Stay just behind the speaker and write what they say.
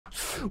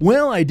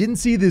Well, I didn't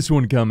see this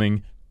one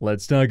coming.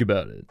 Let's talk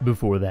about it.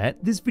 Before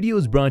that, this video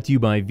is brought to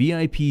you by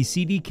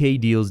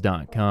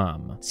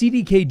VIPCDKdeals.com.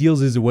 CDK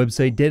Deals is a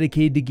website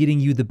dedicated to getting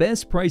you the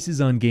best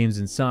prices on games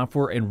and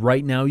software, and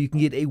right now you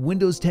can get a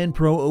Windows 10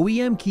 Pro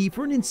OEM key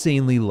for an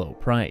insanely low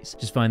price.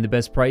 Just find the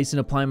best price and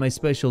apply my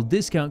special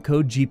discount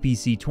code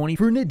GPC20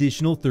 for an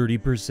additional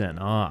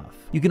 30% off.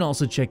 You can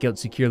also check out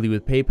securely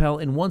with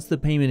PayPal, and once the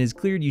payment is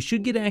cleared, you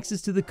should get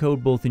access to the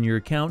code both in your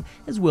account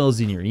as well as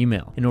in your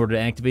email. In order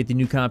to activate the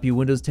new copy of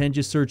Windows 10,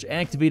 just search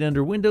Activate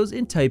under Windows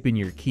and type in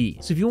your key.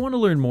 So if you want to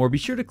learn more, be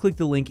sure to click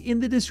the link in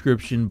the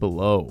description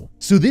below.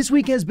 So this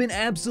week has been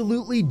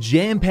absolutely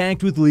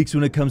jam-packed with leaks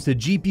when it comes to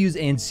GPUs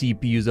and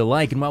CPUs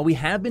alike, and while we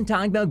have been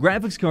talking about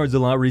graphics cards a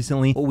lot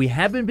recently, what we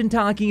haven't been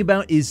talking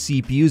about is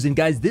CPUs. And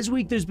guys, this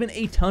week there's been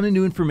a ton of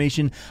new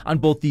information on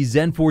both the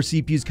Zen 4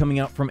 CPUs coming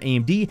out from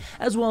AMD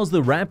as well as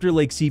the Raptor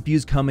Lake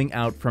CPUs coming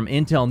out from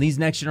Intel. And these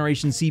next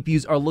generation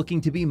CPUs are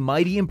looking to be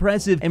mighty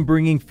impressive and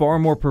bringing far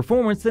more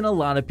performance than a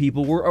lot of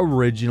people were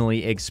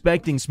originally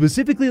expecting.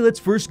 Specifically, let's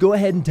first go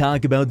ahead and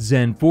talk about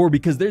Zen 4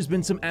 because there's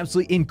been some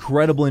absolutely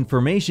incredible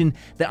information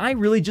that I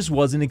really just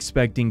wasn't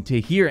expecting to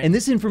hear. And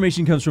this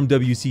information comes from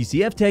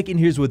WCCF Tech, and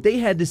here's what they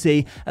had to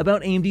say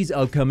about AMD's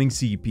upcoming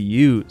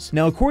CPUs.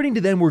 Now, according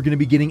to them, we're going to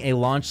be getting a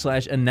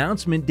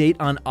launch/announcement date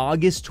on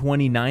August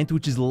 29th,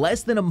 which is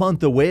less than a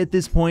month away at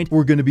this point.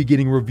 We're going to be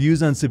getting reviews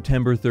on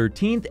September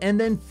 13th, and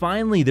then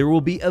finally there will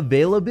be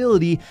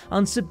availability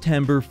on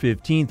September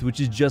 15th, which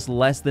is just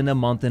less than a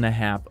month and a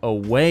half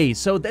away.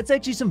 So that's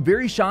actually some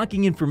very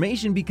shocking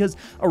information because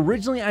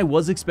originally I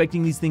was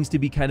expecting these things to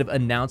be kind of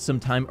announced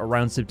sometime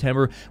around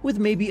September, with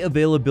maybe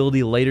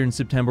availability later in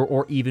September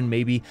or even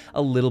maybe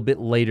a little bit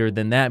later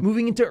than that,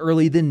 moving into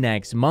early the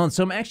next month.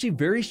 So I'm actually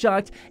very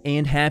shocked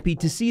and happy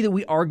to see that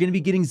we are going to be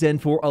getting Zen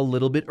 4 a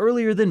little bit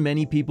earlier than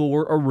many people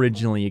were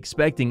originally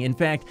expecting. In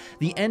fact,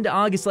 the end of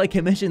August, like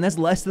I mentioned, that's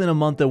less than a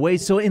month away.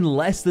 So in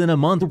less than a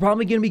month, we're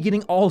probably going to be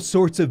getting all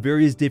sorts of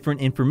various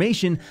different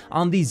information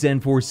on the Zen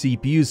 4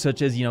 CPUs,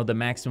 such as, the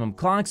maximum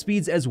clock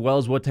speeds as well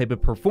as what type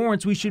of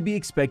performance we should be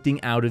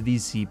expecting out of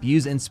these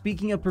CPUs. And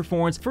speaking of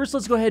performance, first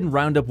let's go ahead and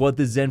round up what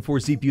the Zen 4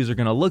 CPUs are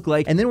going to look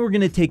like, and then we're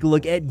going to take a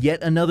look at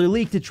yet another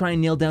leak to try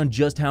and nail down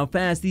just how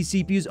fast these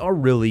CPUs are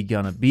really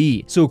gonna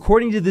be. So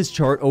according to this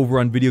chart over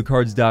on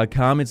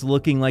videocards.com, it's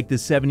looking like the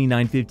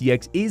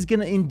 7950X is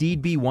gonna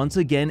indeed be once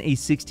again a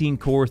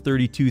 16-core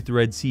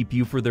 32-thread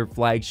CPU for their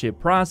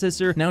flagship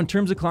processor. Now in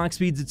terms of clock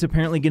speeds, it's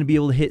apparently going to be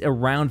able to hit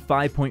around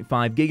 5.5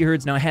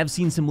 gigahertz. Now I have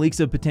seen some leaks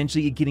of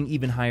potentially it getting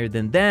even higher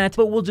than that,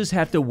 but we'll just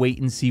have to wait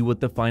and see what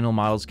the final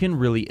models can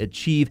really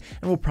achieve,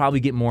 and we'll probably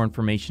get more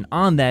information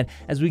on that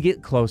as we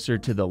get closer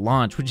to the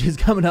launch, which is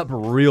coming up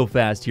real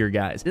fast here,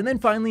 guys. And then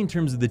finally, in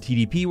terms of the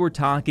TDP, we're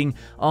talking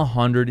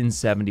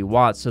 170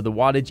 watts. So the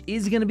wattage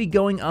is going to be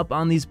going up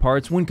on these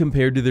parts when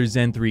compared to their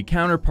Zen 3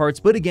 counterparts,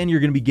 but again, you're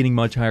going to be getting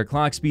much higher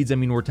clock speeds. I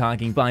mean, we're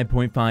talking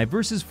 5.5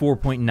 versus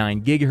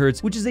 4.9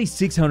 gigahertz, which is a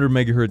 600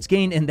 megahertz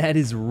gain, and that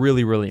is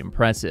really, really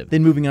impressive.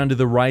 Then moving on to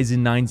the Ryzen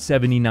 9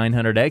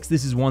 7900X,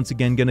 this is once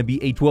again going to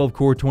be a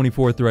 12-core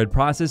 24-thread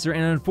processor,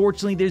 and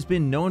unfortunately, there's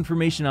been no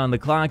information on the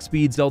clock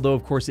speeds, although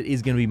of course it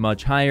is going to be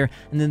much higher.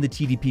 And then the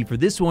TDP for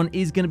this one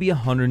is going to be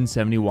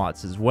 170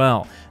 watts as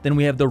well. Then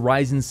we have the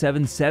Ryzen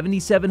 7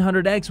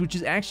 7700X, which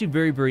is actually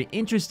very, very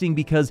interesting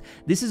because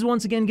this is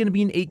once again going to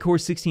be an 8-core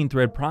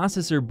 16-thread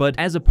processor, but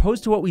as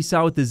opposed to what we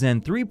saw with the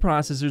Zen 3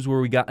 processors where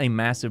we got a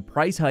massive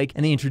price hike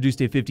and they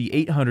introduced a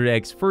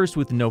 5800X first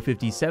with no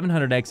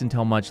 5700X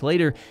until much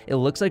later, it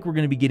looks like we're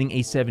going to be getting a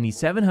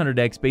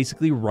 7700X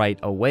basically right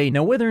away.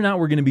 Now whether or not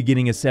we're going to be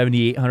getting a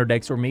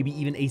 7800X or maybe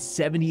even a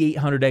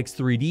 7800X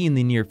 3D in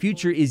the near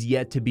future is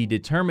yet to be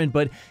determined,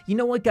 but you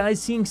know what,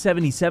 guys, seeing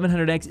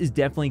 7700X is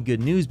definitely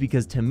good news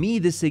because to me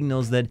this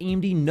signals that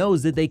AMD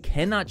knows that they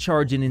cannot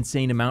charge an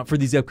insane amount for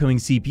these upcoming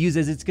CPUs,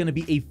 as it's going to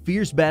be a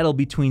fierce battle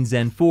between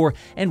Zen 4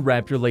 and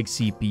Raptor Lake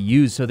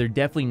CPUs. So they're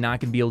definitely not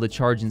going to be able to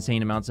charge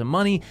insane amounts of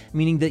money,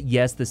 meaning that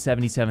yes, the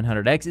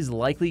 7700X is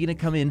likely going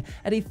to come in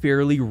at a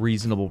fairly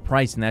reasonable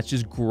price, and that's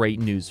just great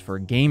news for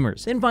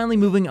gamers. And finally,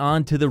 moving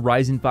on to the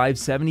Ryzen 5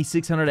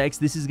 7600X,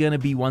 this is going to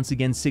be once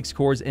again 6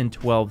 cores and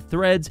 12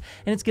 threads,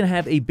 and it's going to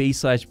have a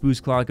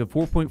base/boost clock of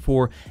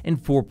 4.4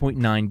 and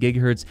 4.9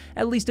 gigahertz,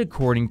 at least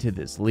according to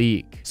this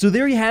leak. So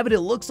there you have it.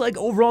 It looks like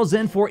overall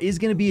Zen 4 is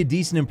going to be a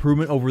decent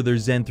improvement over their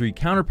Zen 3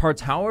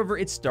 counterparts. However,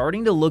 it's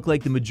starting to look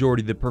like the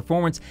majority of the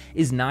performance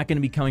is not going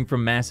to be coming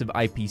from massive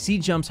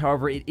IPC jumps.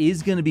 However, it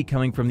is going to be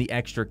coming from the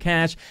extra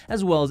cache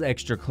as well as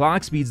extra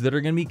clock speeds that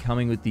are going to be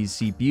coming with these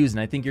CPUs, and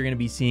I think you're going to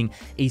be seeing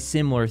a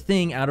similar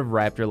thing out of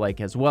Raptor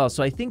Lake as well.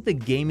 So I think the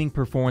gaming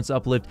performance performance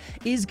uplift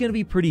is going to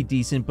be pretty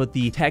decent, but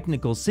the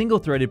technical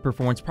single-threaded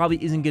performance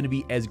probably isn't going to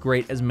be as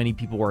great as many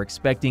people were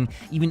expecting.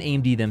 Even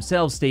AMD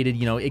themselves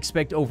stated,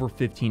 expect over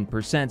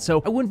 15%.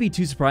 So I wouldn't be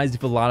too surprised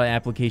if a lot of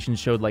applications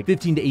showed like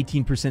 15 to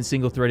 18%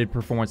 single-threaded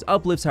performance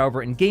uplifts.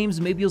 However, in games,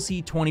 maybe you'll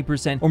see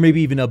 20% or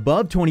maybe even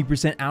above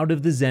 20% out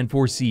of the Zen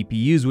 4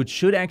 CPUs, which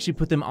should actually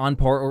put them on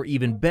par or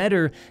even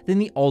better than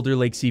the Alder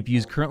Lake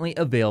CPUs currently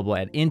available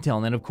at Intel.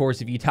 And then, of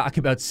course, if you talk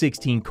about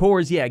 16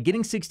 cores, yeah,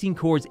 getting 16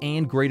 cores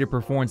and greater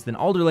performance than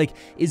Alder Lake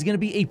is going to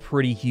be a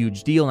pretty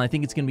huge deal, and I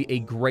think it's going to be a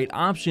great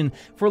option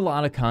for a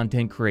lot of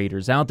content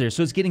creators out there.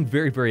 So it's getting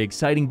very, very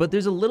exciting, but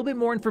there's a little bit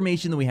more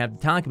information that we have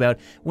to talk about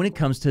when it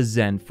comes to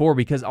Zen 4,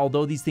 because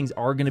although these things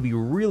are going to be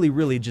really,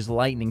 really just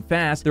lightning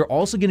fast, they're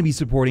also going to be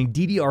supporting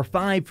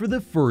DDR5 for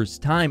the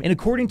first time. And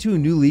according to a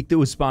new leak that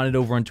was spotted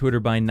over on Twitter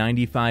by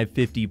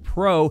 9550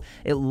 Pro,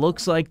 it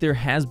looks like there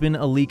has been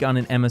a leak on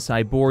an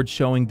MSI board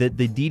showing that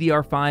the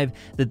DDR5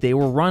 that they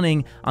were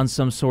running on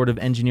some sort of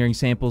engineering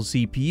sample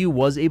CPU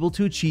was able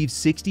to achieve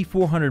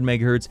 6400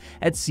 megahertz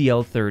at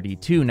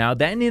CL32. Now,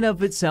 that in and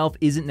of itself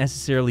isn't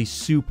necessarily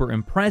super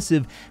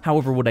impressive.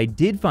 However, what I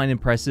did find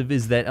impressive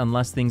is that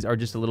unless things are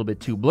just a little bit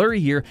too blurry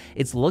here,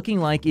 it's looking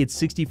like it's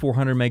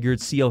 6400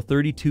 megahertz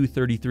CL32,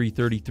 33,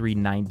 33,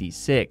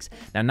 96.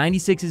 Now,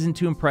 96 isn't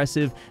too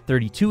impressive.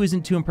 32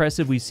 isn't too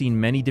impressive. We've seen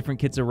many different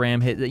kits of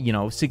RAM hit,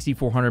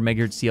 6400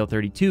 megahertz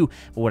CL32,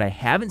 but what I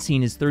haven't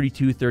seen is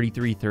 32,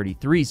 33,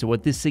 33. So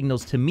what this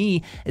signals to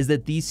me is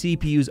that these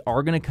CPUs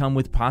are going to come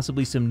with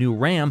possibly some new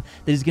RAM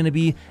that is going to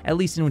be, at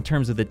least in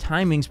terms of the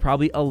timings,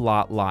 probably a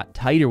lot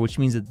tighter, which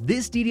means that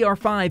this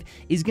DDR5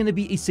 is going to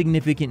be a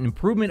significant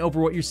improvement over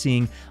what you're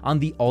seeing on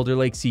the Alder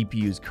Lake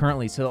CPUs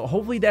currently. So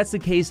hopefully that's the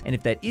case, and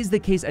if that is the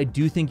case, I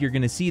do think you're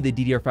going to see the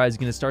DDR5 is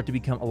going to start to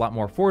become a lot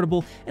more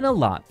affordable and a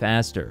lot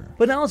faster.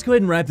 But now let's go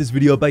ahead and wrap this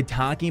video up by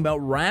talking about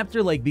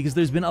Raptor Lake, because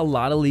there's been a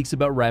lot of leaks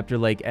about Raptor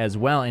Lake as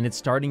well, and it's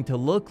starting to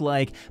look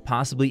like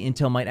possibly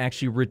Intel might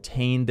actually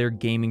retain their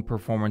gaming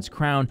performance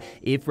crown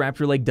if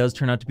Raptor Lake does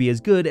turn out to be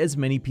as good as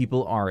many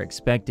people are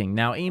expecting.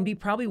 Now, AMD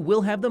probably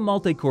will have the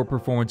multi-core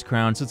performance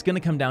crown, so it's going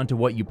to come down to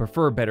what you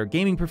prefer, better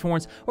gaming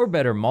performance or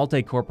better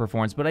multi-core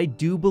performance, but I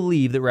do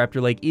believe that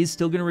Raptor Lake is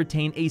still going to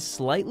retain a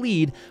slight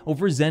lead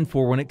over Zen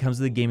 4 when it comes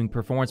to the gaming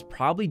performance,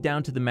 probably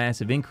down to the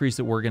massive increase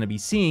that we're going to be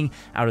seeing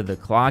out of the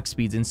clock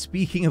speeds. And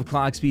speaking of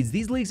clock speeds,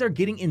 these leaks are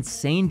getting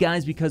insane,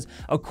 guys, because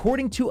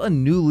according to a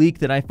new leak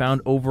that I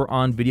found over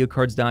on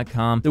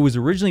videocards.com that was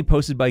originally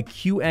posted by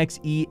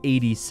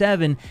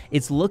QXE87,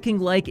 it's looking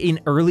like an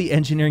early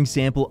engineering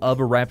sample of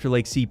a Raptor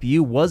Lake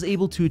CPU was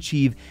able to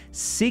achieve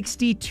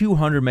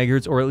 6200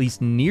 megahertz, or at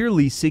least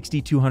nearly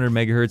 6200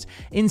 megahertz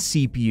in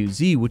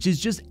CPU-Z, which is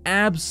just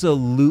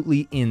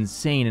absolutely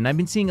insane. And I've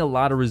been seeing a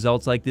lot of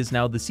results like this.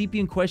 Now, the CPU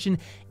in question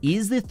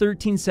is the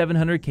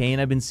 13700K,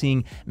 and I've been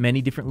seeing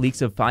many different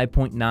leaks of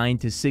 5.9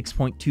 to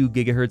 6.2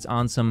 gigahertz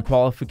on some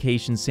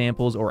qualification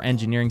samples or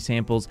engineering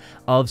samples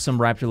of some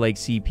Raptor Lake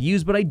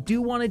CPUs. But I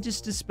do want to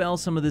just dispel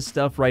some of this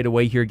stuff right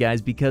away here,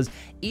 guys, because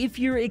if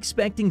you're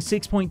expecting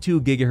 6.2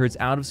 gigahertz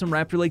out of some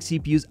Raptor Lake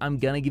CPUs, I'm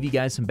going to give you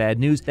guys some bad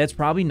news. That's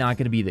probably not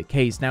going to be the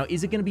case. Now,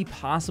 is it going to be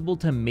possible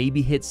to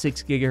maybe hit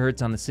 6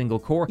 gigahertz on a single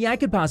core? Yeah, I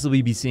could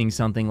possibly be seeing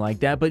something like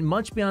that, but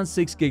much beyond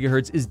 6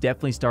 gigahertz is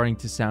definitely starting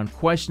to sound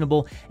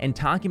questionable, and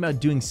talking about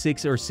doing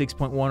 6 or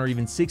 6.1 or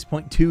even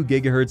 6.2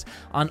 gigahertz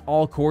on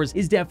all cores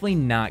is definitely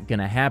not going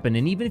to happen.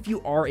 And even if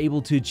you are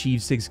able to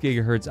achieve 6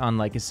 gigahertz on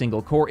like a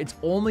single core, it's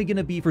only going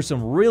to be for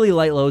some really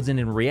light loads, and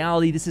in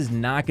reality, this is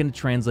not going to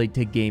translate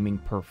to gaming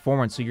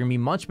performance. So you're going to be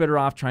much better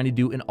off trying to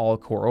do an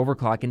all-core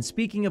overclock. And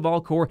speaking of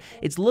all-core,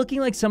 it's looking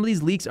like some of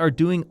these leaks are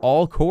doing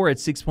all-core at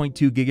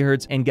 6.2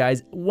 gigahertz. And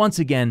guys, once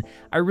again,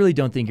 I really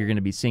don't think you're going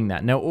to be seeing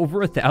that. Now, over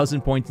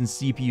 1,000 points in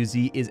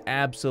CPU-Z is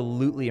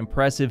absolutely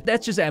impressive.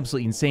 That's just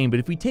absolutely insane. But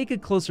if we take a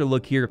closer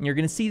look here, you're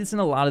going to see this in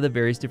a lot of the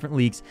various different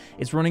leaks.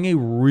 It's running a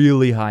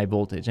really high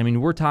voltage. I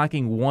mean, we're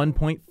talking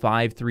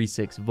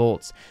 1.536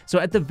 volts. So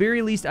at the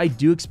very least, I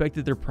do expect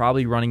that they're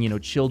probably running,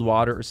 chilled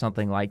water or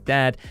something like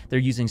that. They're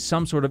using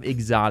some sort of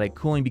exotic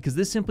cooling, because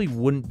this simply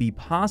wouldn't be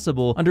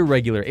possible under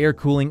regular air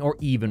cooling or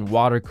even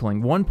water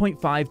cooling.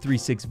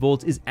 1.536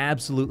 volts is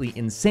absolutely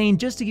insane.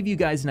 Just to give you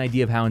guys an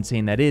idea of how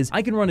insane that is,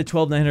 I can run a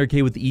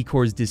 12900K with the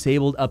E-cores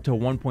disabled up to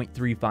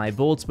 1.35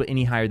 volts, but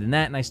any higher than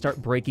that, and I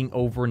start breaking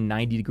over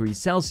 90 degrees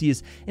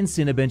Celsius in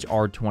Cinebench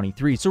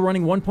R23. So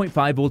running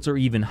 1.5 volts or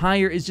even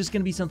higher is just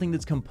going to be something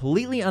that's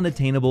completely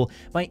unattainable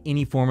by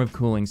any form of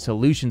cooling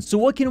solution. So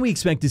what can we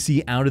expect to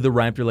see out of the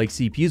Raptor Lake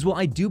CPUs? Well,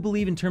 I do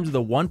believe in terms of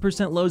the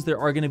 1% lows, they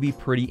are going to be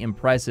pretty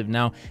impressive.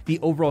 Now, the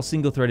overall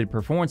single-threaded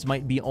performance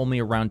might be only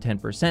around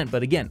 10%,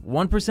 but again,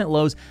 1%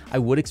 lows, I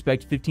would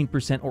expect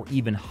 15% or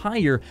even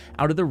higher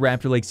out of the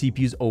Raptor Lake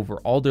CPUs over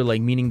Alder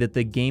Lake, meaning that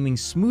the gaming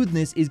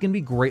smoothness is going to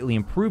be greatly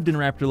improved in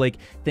Raptor Lake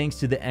thanks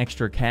to the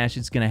extra cache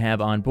it's going to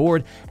have on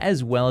board,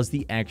 as well as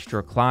the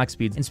extra clock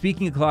speeds. And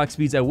speaking of clock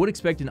speeds, I would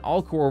expect an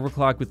all-core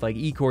overclock with like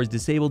E-cores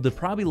disabled to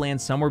probably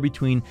land somewhere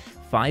between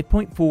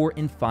 5.4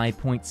 and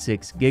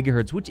 5.6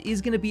 gigahertz, which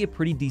is going to be a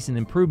pretty decent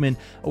improvement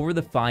over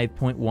the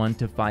 5.1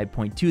 to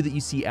 5.2 that you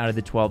see out of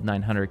the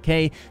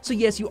 12900K. So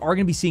yes, you are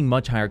going to be seeing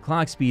much higher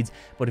clock speeds,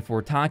 but if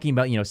we're talking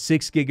about,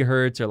 6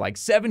 gigahertz or like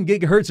 7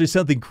 gigahertz or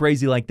something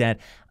crazy like that,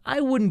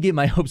 I wouldn't get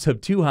my hopes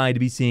up too high to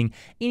be seeing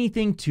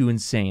anything too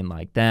insane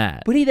like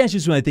that. But hey, that's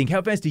just what I think.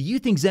 How fast do you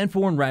think Zen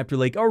 4 and Raptor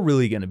Lake are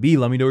really going to be?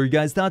 Let me know your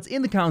guys' thoughts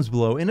in the comments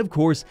below, and of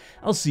course,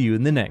 I'll see you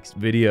in the next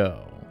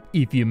video.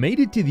 If you made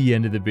it to the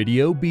end of the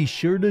video, be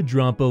sure to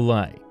drop a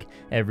like.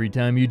 Every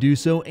time you do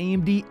so,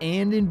 AMD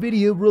and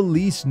Nvidia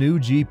release new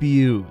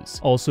GPUs.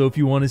 Also, if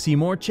you want to see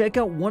more, check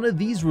out one of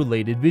these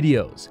related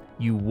videos.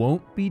 You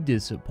won't be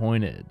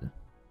disappointed.